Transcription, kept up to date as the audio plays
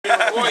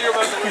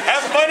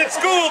Have fun at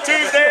school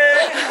Tuesday.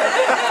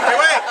 Hey,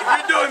 wait, if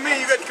you're doing me,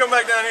 you got to come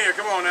back down here.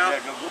 Come on now. Yeah,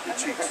 go whoop your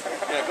cheeks.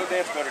 Yeah, go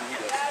dance better than he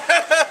does.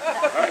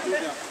 Alright, go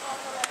down.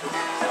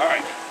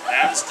 Alright.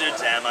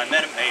 Amsterdam, I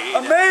met a maid.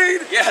 A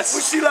maid? Yes.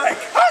 What's she like?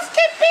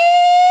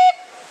 Housekeeping!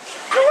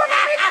 You want to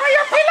make for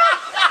your pillow?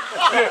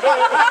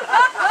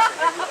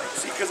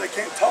 See, because I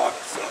can't talk.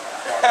 So.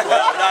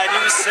 What would I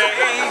do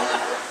say?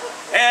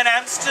 In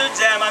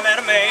Amsterdam, I met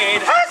a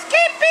maid.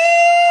 Housekeeping!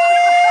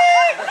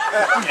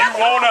 You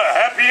want a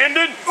happy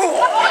ending?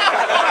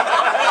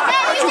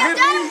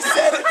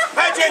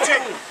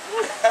 Attention!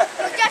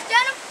 Jeff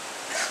Dunham?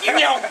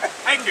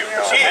 Thank you.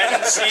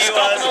 And she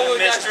was the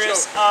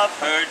mistress of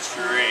her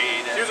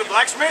trade. She was a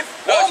blacksmith?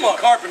 No, she's a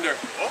carpenter.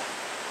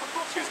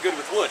 She was good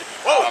with wood.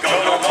 Whoa! Go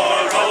no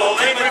more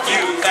rolling with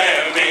you,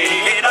 fair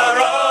maid. A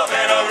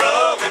Rovin,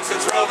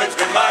 since Rovin's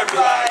been my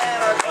bride.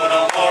 Go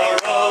no more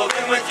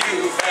rolling with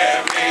you,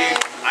 fair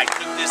maid. I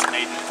took this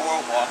maiden for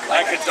a walk.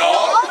 Like a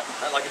dog?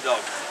 Not like a dog.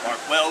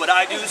 Mark well what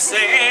I do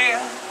say.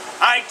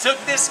 I took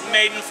this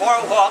maiden for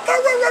a walk.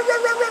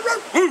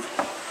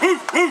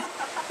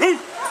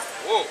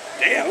 Whoa,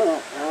 damn.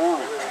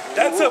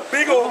 That's a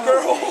big old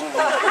girl.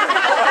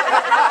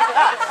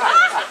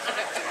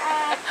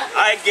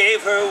 I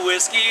gave her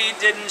whiskey,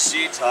 didn't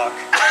she talk?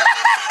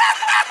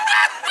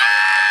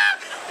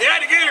 You had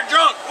to get her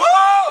drunk. Woo!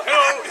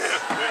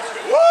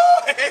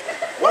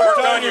 Worked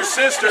on your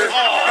sister.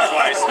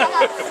 Twice.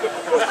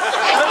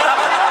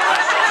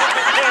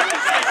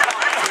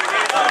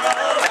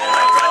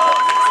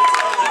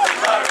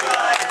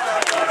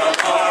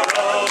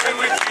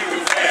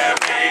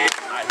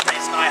 I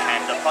placed my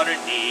hand upon her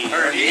knee.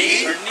 Her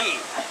knee? Her knee.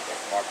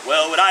 Mark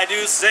well what I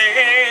do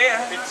say.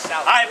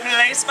 I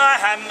placed my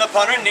hand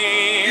upon her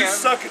knee. You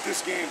suck at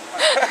this game.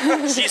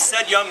 She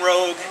said, young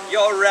rogue,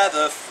 you're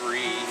rather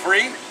free.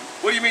 Free?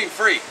 What do you mean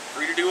free?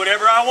 Free to do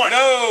whatever I want.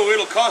 No,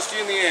 it'll cost you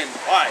in the end.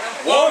 Why?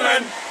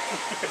 Woman!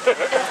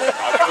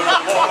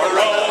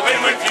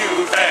 Rovin with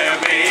you, fair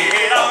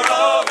maid. A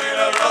Rovin,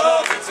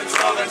 since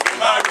Rovin's been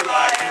my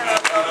bride.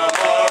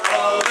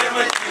 Rovin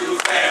with you,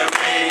 fair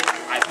maid.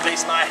 I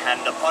placed my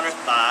hand upon her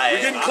thigh.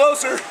 We're getting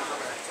closer.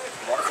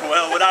 Mark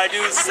well what I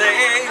do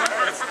say.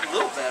 That's a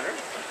little better.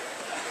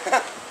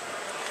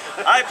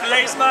 I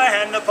placed my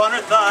hand upon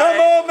her thigh.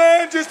 Come on,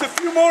 man, just a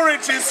few more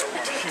inches.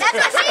 That's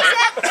what she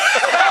said.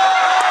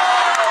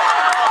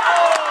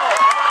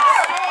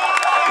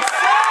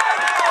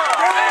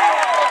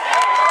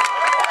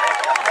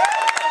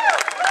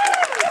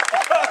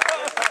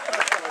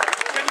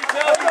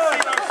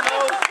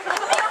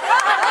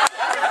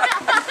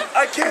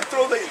 I can't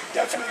throw the,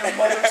 that's what your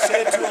mother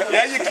said to her.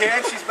 Yeah, you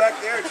can. She's back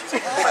there. She's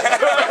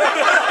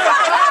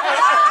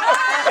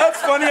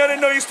That's funny. I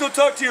didn't know you still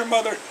talk to your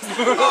mother.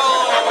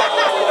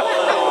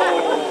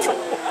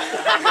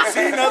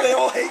 See, now they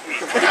all hate me.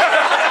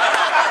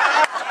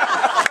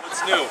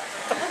 What's new?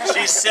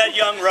 She said,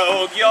 young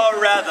rogue, you're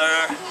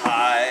rather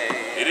high.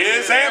 It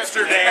is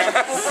Amsterdam.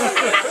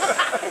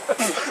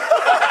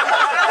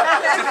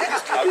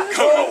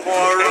 Go no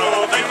more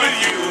roving with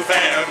you,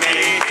 fair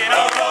maid.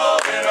 A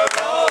Rovin,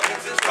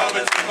 since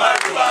Rovin's been my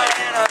bride.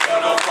 Go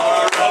no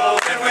more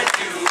roving with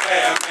you,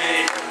 fair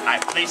maid. I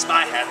placed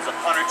my hands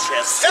upon her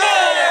chest.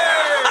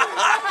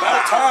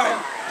 About time.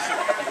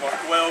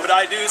 Well, what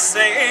I do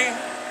say?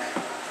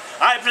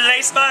 I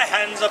placed my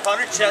hands upon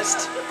her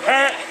chest.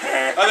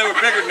 Oh, they were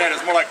bigger than that.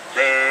 It's more like.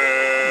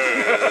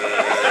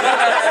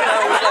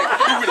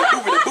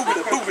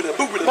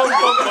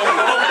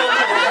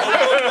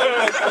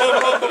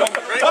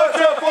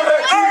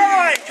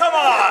 Alright, come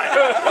on!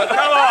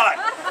 Come on!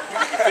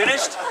 You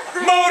finished?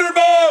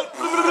 Motorboat!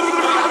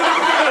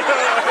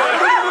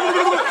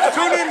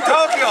 Tune in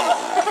Tokyo!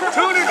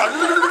 Tune in!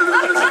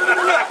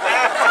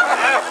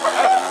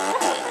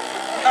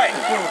 Alright.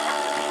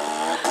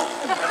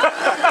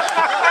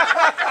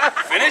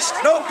 Finished?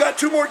 Nope, got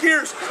 2 more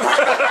gears.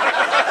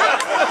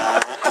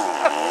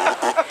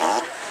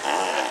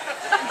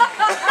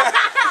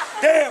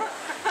 Damn!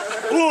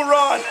 Little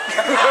Ron!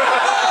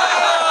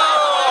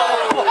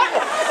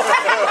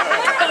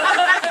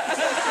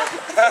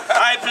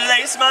 I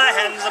placed my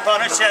hands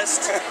upon her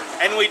chest,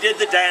 and we did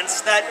the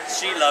dance that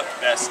she loved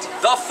best.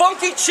 The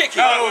funky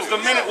chicken. No, it was the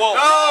minute waltz.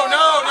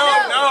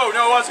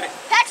 No, was it?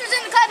 Pax was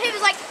in the club, he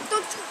was like,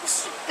 don't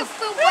you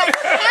fool, what?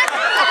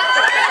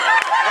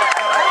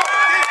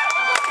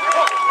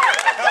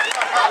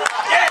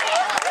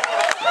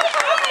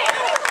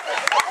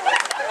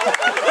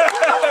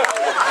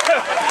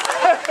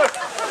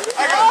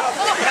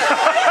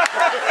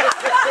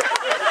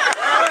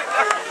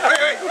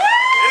 Wait.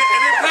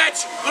 And then Patch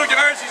looked at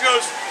her and she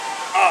goes,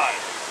 I'm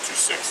too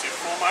sexy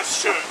for my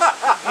shirt.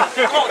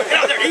 Come on, get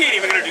out there. He ain't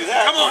even gonna do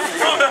that. Come on.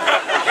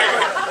 Wait.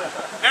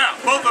 Now,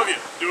 both of you,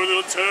 do a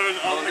little turn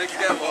on the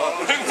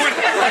catwalk.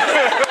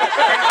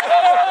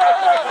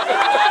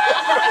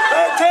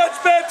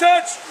 Bad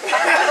touch!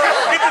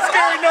 Get the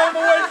scary gnome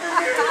away from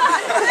me!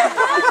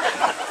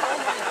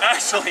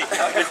 Actually,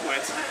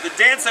 the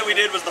dance that we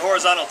did was the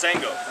horizontal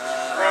tango.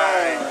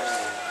 Right.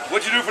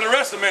 What'd you do for the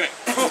rest of the minute?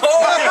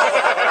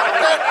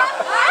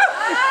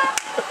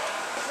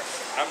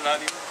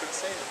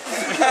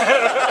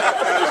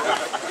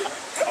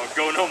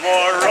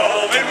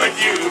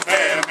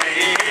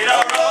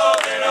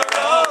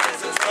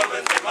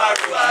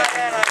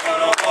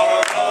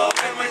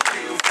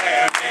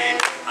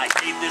 I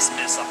gave this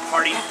miss a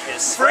parting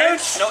kiss.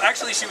 French? No,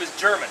 actually, she was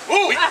German.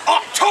 Ooh,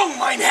 tongue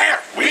mein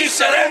Herr. We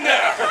surrender.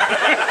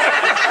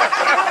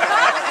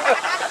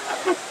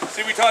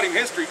 See, we taught him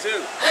history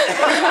too.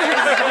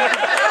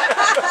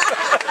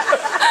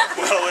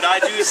 What would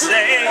I do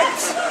say?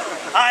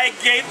 I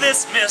gave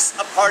this miss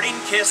a parting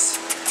kiss.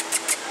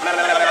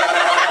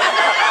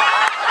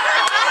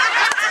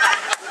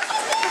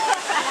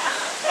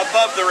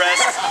 Above the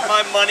rest,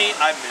 my money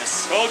I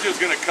miss. Told you it was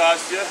gonna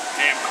cost you.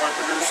 Damn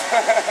carpenters.